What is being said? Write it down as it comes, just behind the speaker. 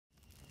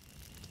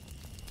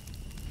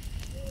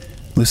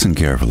Listen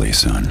carefully,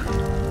 son.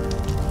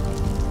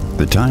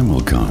 The time will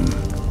come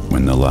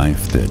when the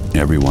life that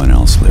everyone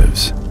else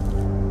lives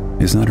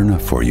is not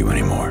enough for you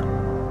anymore.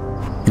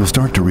 You'll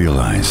start to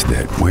realize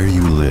that where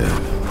you live,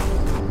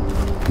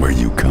 where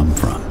you come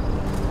from,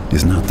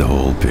 is not the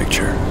whole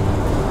picture.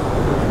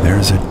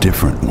 There's a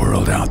different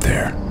world out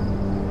there,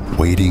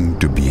 waiting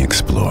to be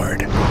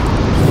explored.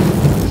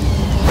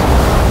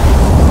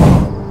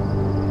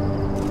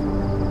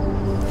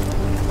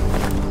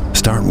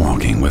 Start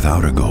walking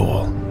without a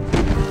goal.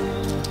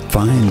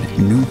 Find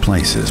new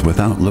places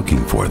without looking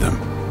for them.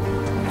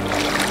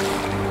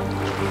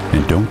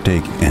 And don't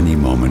take any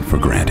moment for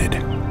granted.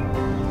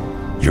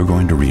 You're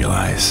going to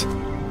realize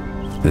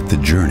that the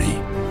journey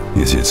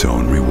is its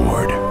own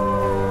reward.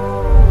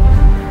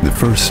 The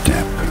first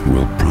step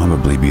will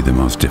probably be the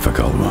most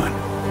difficult one.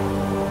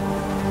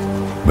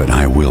 But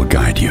I will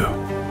guide you.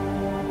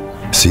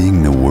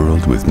 Seeing the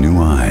world with new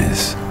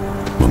eyes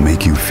will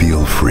make you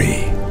feel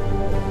free.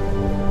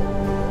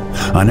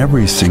 On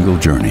every single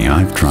journey,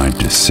 I've tried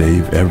to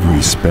save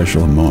every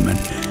special moment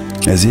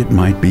as it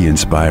might be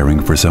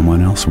inspiring for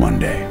someone else one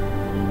day.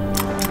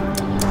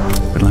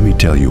 But let me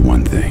tell you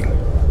one thing.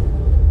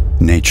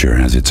 Nature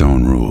has its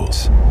own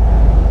rules.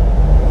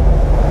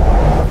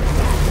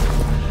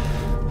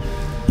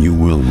 You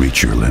will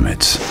reach your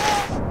limits.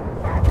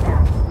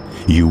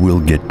 You will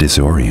get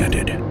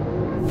disoriented.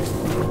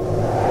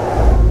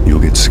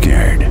 You'll get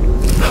scared.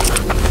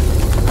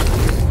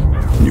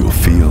 You'll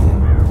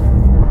feel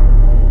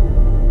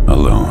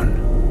alone.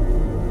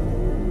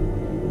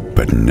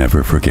 But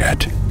never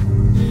forget,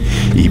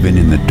 even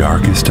in the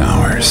darkest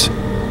hours,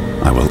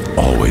 I will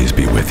always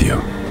be with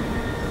you.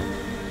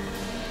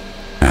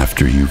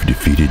 After you've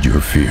defeated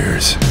your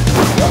fears,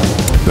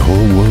 the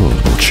whole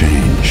world will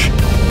change.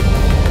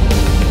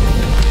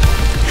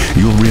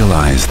 You'll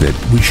realize that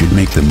we should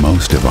make the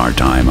most of our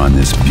time on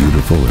this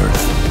beautiful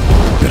earth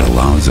that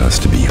allows us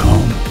to be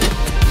home.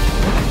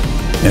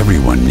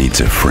 Everyone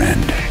needs a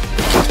friend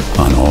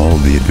on all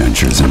the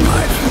adventures in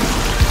life.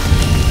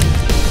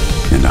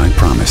 And I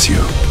promise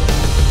you,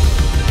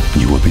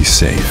 you will be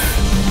safe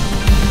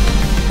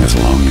as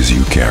long as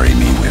you carry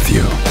me with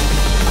you.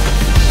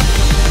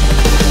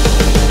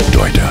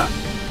 Deuter,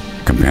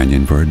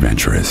 companion for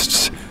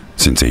adventurists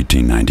since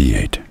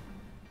 1898.